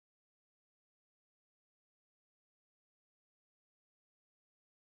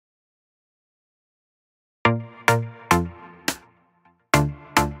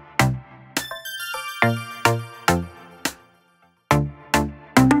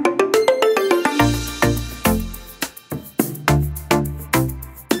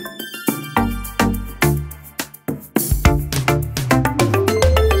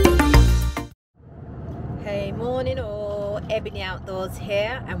Outdoors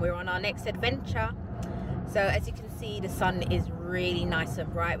here, and we're on our next adventure. So as you can see, the sun is really nice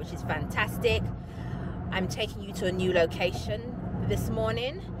and bright, which is fantastic. I'm taking you to a new location this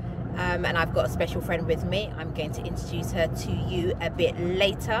morning, and I've got a special friend with me. I'm going to introduce her to you a bit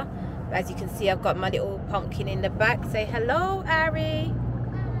later. But as you can see, I've got my little pumpkin in the back. Say hello, Ari.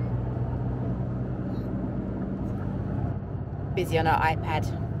 Busy on her iPad.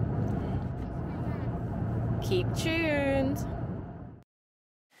 Keep tuned.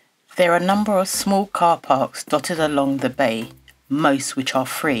 There are a number of small car parks dotted along the bay, most which are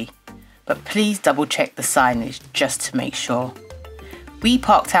free, but please double check the signage just to make sure. We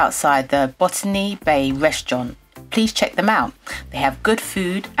parked outside the Botany Bay restaurant. Please check them out. They have good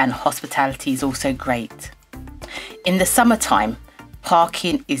food and hospitality is also great. In the summertime,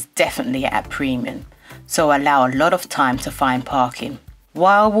 parking is definitely at premium, so allow a lot of time to find parking.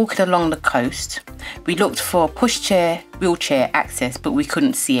 While walking along the coast, we looked for pushchair, wheelchair access, but we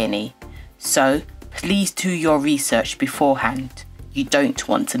couldn't see any. So please do your research beforehand. You don't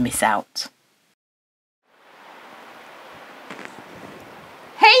want to miss out.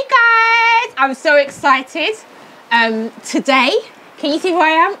 Hey guys, I'm so excited. Today, can you see where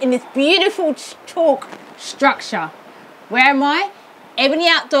I am? In this beautiful chalk structure. Where am I? Ebony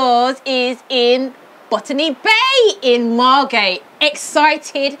Outdoors is in Botany Bay in Margate.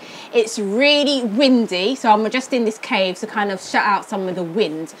 Excited. It's really windy, so I'm just in this cave to kind of shut out some of the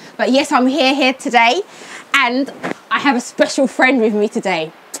wind. But yes, I'm here today, and I have a special friend with me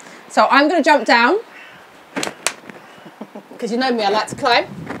today. So I'm going to jump down, because you know me, I like to climb.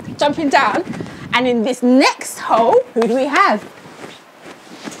 Jumping down, and in this next hole, who do we have?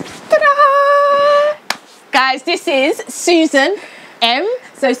 Ta-da! Guys, this is Susan M.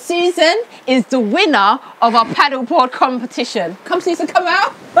 So Susan is the winner of our paddleboard competition. Come Susan, come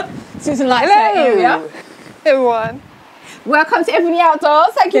out. Susan likes her area. Everyone. Welcome to Ebony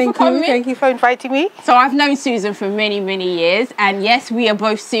Outdoors. Thank you for coming. Thank you for inviting me. So I've known Susan for many years, and yes, we are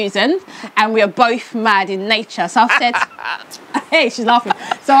both Susan, and we are both mad in nature. So I've said, hey, she's laughing.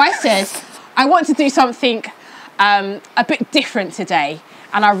 So I said, I want to do something a bit different today.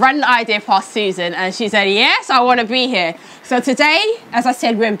 And I ran the idea past Susan, and she said, yes, I want to be here. So today, as I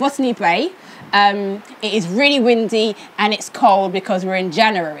said, we're in Botany Bay. It is really windy and it's cold because we're in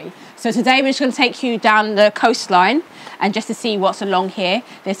January. So today we're just going to take you down the coastline and just to see what's along here.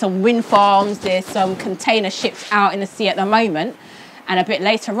 There's some wind farms, there's some container ships out in the sea at the moment. And a bit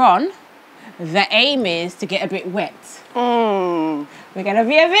later on, the aim is to get a bit wet. We're going to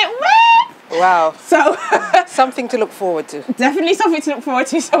be a bit wet. Wow. So something to look forward to. Definitely something to look forward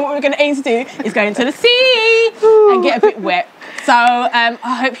to. So what we're going to aim to do is go into the sea and get a bit wet. So I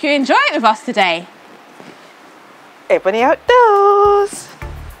hope you enjoy it with us today. Ebony Outdoors.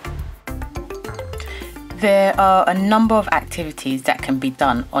 There are a number of activities that can be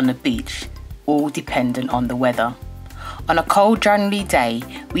done on the beach, all dependent on the weather. On a cold January day,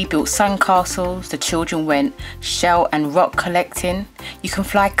 we built sandcastles, the children went shell and rock collecting. You can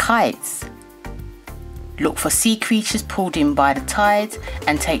fly kites. Look for sea creatures pulled in by the tides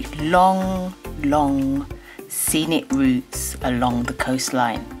and take long scenic routes along the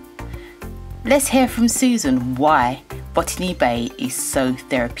coastline. Let's hear from Susan why Botany Bay is so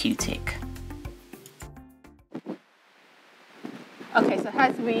therapeutic. Okay, so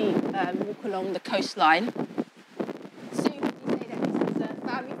as we walk along the coastline, Sue, would you say that this is a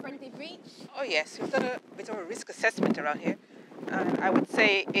family-friendly beach? Oh yes, we've done a bit of a risk assessment around here. And I would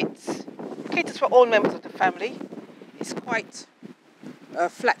say it caters for all members of the family. It's quite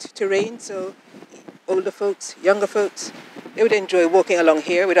flat terrain, so older folks, younger folks, they would enjoy walking along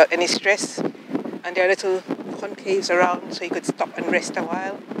here without any stress. And there are little concaves around, so you could stop and rest a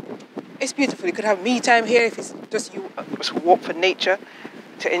while. It's beautiful. You could have me time here if it's just you just walk for nature,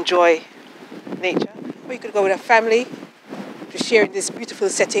 to enjoy nature. Or you could go with a family to share in this beautiful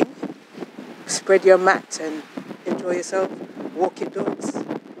setting. Spread your mat and enjoy yourself. Walk your dogs.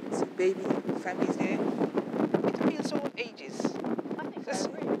 See baby, families there. It appeals to all ages. I think Just,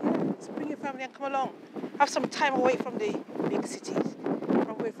 so. yeah, just bring your family and come along. Have some time away from the big cities,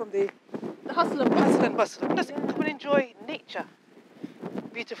 away from the hustle and bustle. Just come and enjoy nature.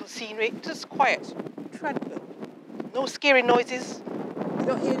 Beautiful scenery, just quiet, tranquil. No scary noises. You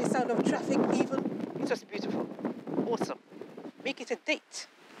don't hear any sound of traffic even. It's just beautiful. Awesome. Make it a date.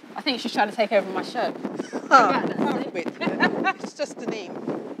 I think she's trying to take over my show. It's just the name,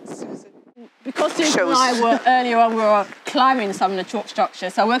 Susan. Because Susan and I were earlier on, we were climbing some of the chalk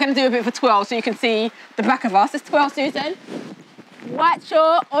structures, so we're going to do a bit of a twirl so you can see the back of us. Let's twirl, Susan. White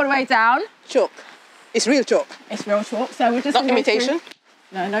chalk all the way down. Chalk. It's real chalk. It's real chalk, so we're just not imitation.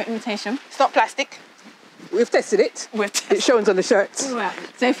 No imitation. It's not plastic. We've tested it. It shows on the shirt. Right.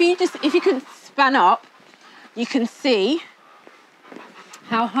 So if you can span up, you can see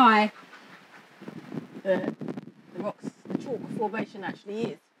how high the rocks, the chalk formation actually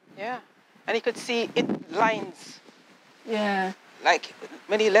is. Yeah. And you could see it lines. Yeah. Like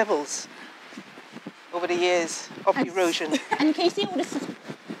many levels over the years of erosion. And can you see all the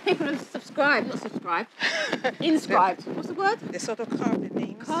people have subscribed, not subscribed, inscribed. What's the word? They sort of carved their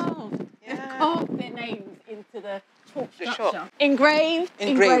names. Carved. Yeah. They've carved their names into the chalk The structure. chalk. Engraved.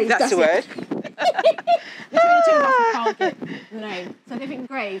 That's the word. There's only two of us who can't get the name. So they've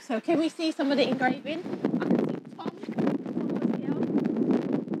engraved. So can we see some of the engraving? I can see Tom. Tom was here.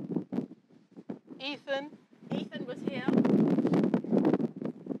 Ethan was here.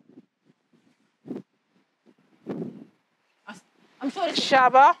 I'm sure it's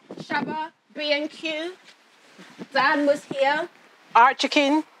Shaba. B&Q. Dan was here. Archer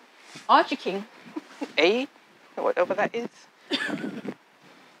King. Archer King. A. Whatever that is.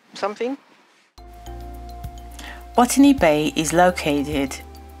 Something. Botany Bay is located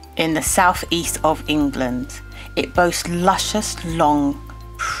in the southeast of England. It boasts luscious, long,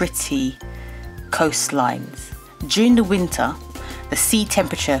 pretty coastlines. During the winter, the sea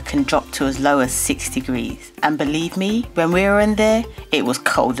temperature can drop to as low as 6 degrees. And believe me, when we were in there, it was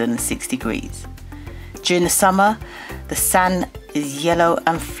colder than 6 degrees. During the summer, the sand is yellow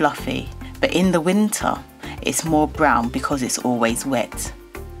and fluffy, but in the winter, it's more brown because it's always wet.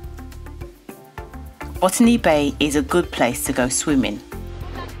 Botany Bay is a good place to go swimming.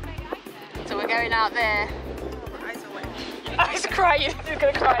 So we're going out there. Eyes are crying. He's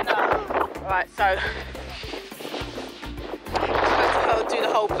going to cry now. Right, so I'll do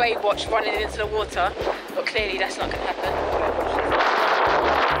the whole bay watch running into the water, but clearly that's not going to happen.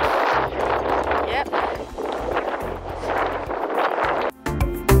 Yep.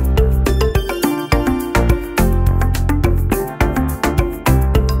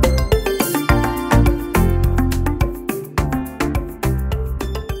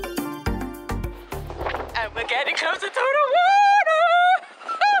 And we're getting closer to the water.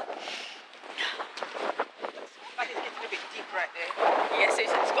 Like it's getting a bit deep right there. Yes,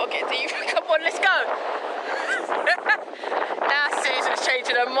 Susan's got to get deep. Come on, let's go. Now Susan's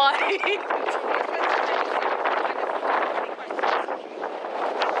changing her mind.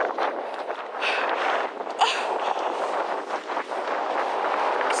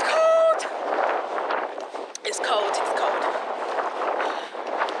 It's cold. It's cold, it's cold.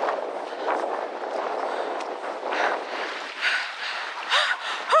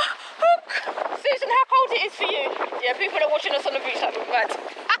 Susan, how cold it is for you? Yeah, people are watching us on the beach like we're mad.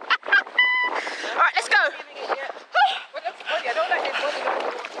 Alright, let's go. I don't like it.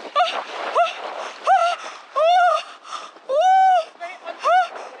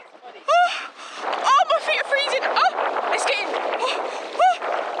 Oh, my feet are freezing. Oh, let's get in.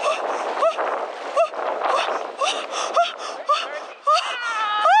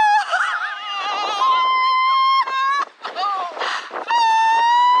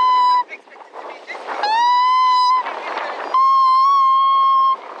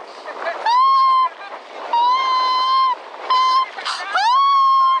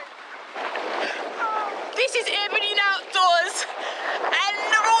 This is Ebony Outdoors, and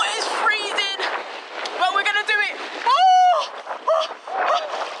the water is freezing, but we're gonna do it.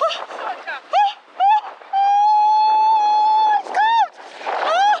 It's cold.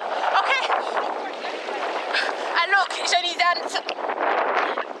 Okay. And look, it's only down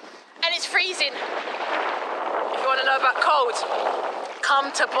and it's freezing. If you want to know about cold,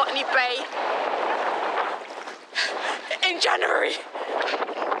 come to Botany Bay in January.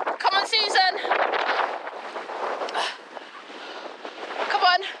 Come on, Susan. Come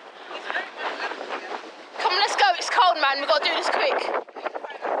on. Come on, let's go. It's cold, man. We've got to do this quick.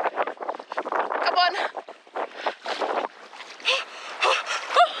 Come on.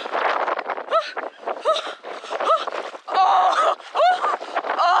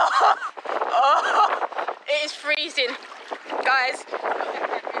 It is freezing, guys.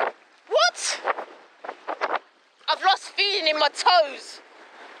 What? I've lost feeling in my toes.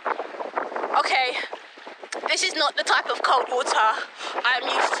 Okay, this is not the type of cold water I am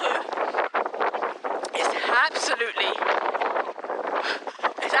used to. It's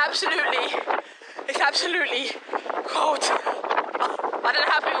absolutely cold. I don't know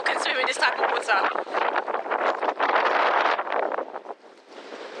how people can swim in this type of water.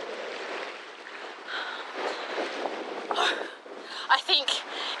 I think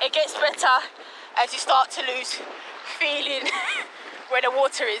it gets better as you start to lose feeling where the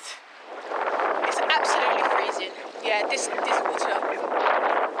water is. It's absolutely freezing. Yeah, this water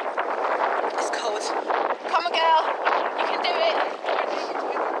is cold. Come on, girl. You can do it.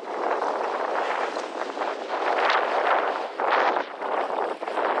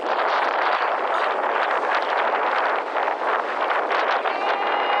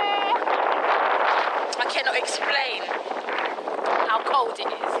 I cannot explain how cold it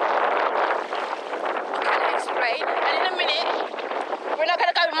is. I cannot explain. And in a minute, we're not going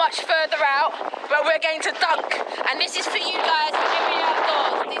to go much further out, but we're going to dunk. And this is for you guys, for Everyday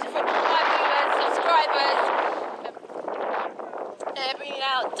Outdoors. These are for all my viewers, subscribers. Everyday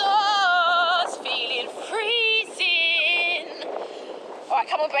Outdoors, feeling freezing. All right,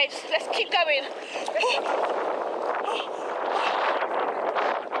 come on, babes, let's keep going.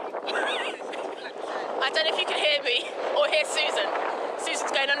 I don't know if you can hear me or hear Susan.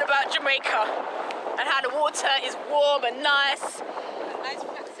 Susan's going on about Jamaica and how the water is warm and nice.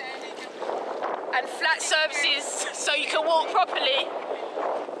 And flat surfaces so you can walk properly.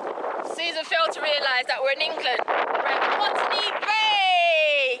 Susan failed to realise that we're in England. We're at Botany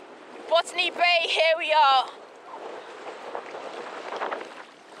Bay! Botany Bay, here we are.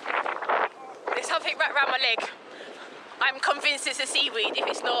 There's something wrapped around my leg. I'm convinced it's a seaweed. If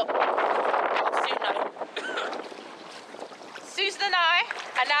it's not, I'll soon know. Susan and I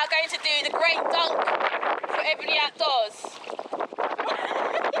are now going to do the great dunk for Everyday Outdoors.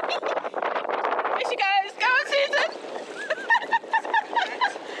 Here she goes. Go on, Susan.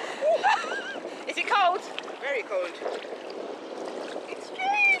 Is it cold? Very cold.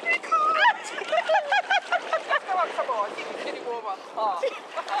 Extremely cold. Come on, it's getting warmer. All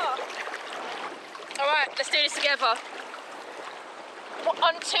right, let's do this together.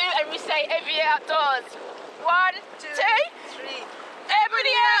 On two, and we say Everyday Outdoors. 1, 2, 3.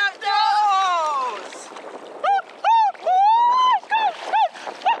 Everyday Outdoors.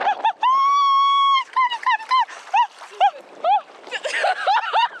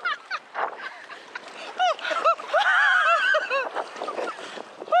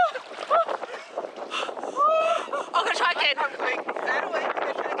 I'm gonna try again. I'm going that way.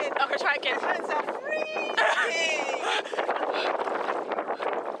 I'm gonna try again. Hands are freezing.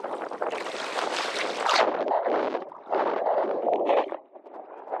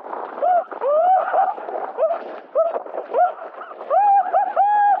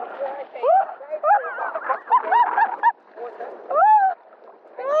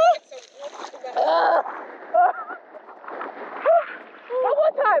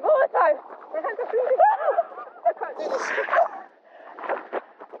 One more time. My hands are freezing. I can't do this.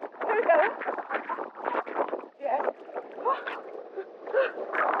 Here we go. Yeah.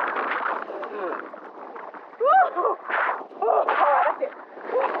 Alright, that's it.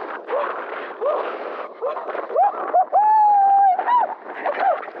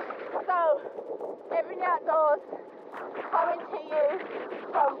 So, Everyday Outdoors coming to you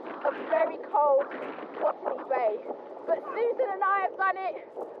from a very cold Botany Bay. But Susan and I have done it.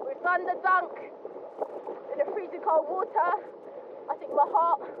 We've done the dunk in the freezing cold water. I think my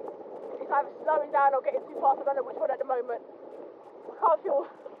heart is either slowing down or getting too fast. I don't know which one at the moment. I can't feel.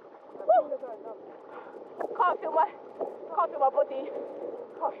 Can't feel my body.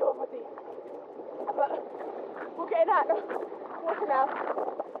 Can't feel my body. But we're getting out the water now.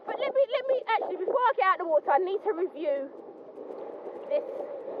 But let me actually, before I get out the water, I need to review this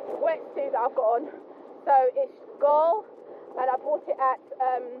wetsuit that I've got on. So it's Gull, and I bought it at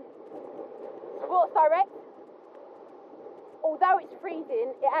Sports Direct. Although it's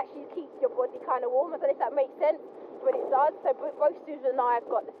freezing, it actually keeps your body kind of warm. I don't know if that makes sense, but it does. So both Susan and I have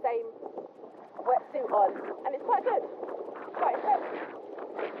got the same wetsuit on, and it's quite good. Quite intense.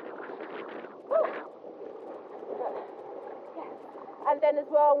 Woo. Yeah. And then as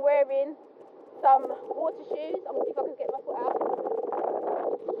well, I'm wearing some water shoes. I'm gonna see if I can get my foot out.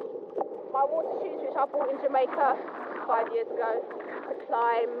 My water shoes, which I bought in Jamaica 5 years ago to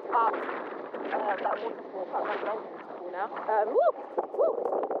climb up that waterfall. I can't remember the name of the waterfall now.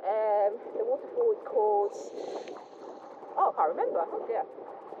 The waterfall is called. Oh, I can't remember. Oh dear.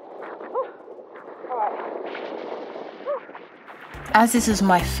 All right. As this was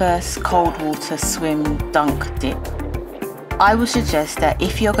my first cold water swim dunk dip, I would suggest that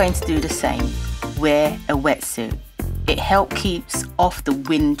if you're going to do the same, wear a wetsuit. It helps keeps off the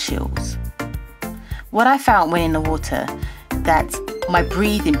wind chills. What I found when in the water, that my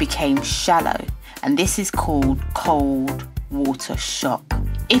breathing became shallow, and this is called cold water shock.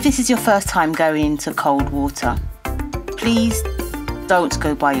 If this is your first time going into cold water, please don't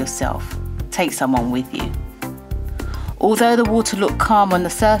go by yourself. Take someone with you. Although the water looked calm on the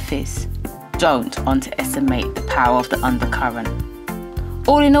surface, don't underestimate the power of the undercurrent.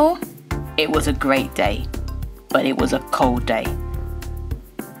 All in all, it was a great day, but it was a cold day.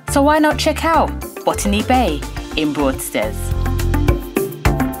 So why not check out Botany Bay in Broadstairs.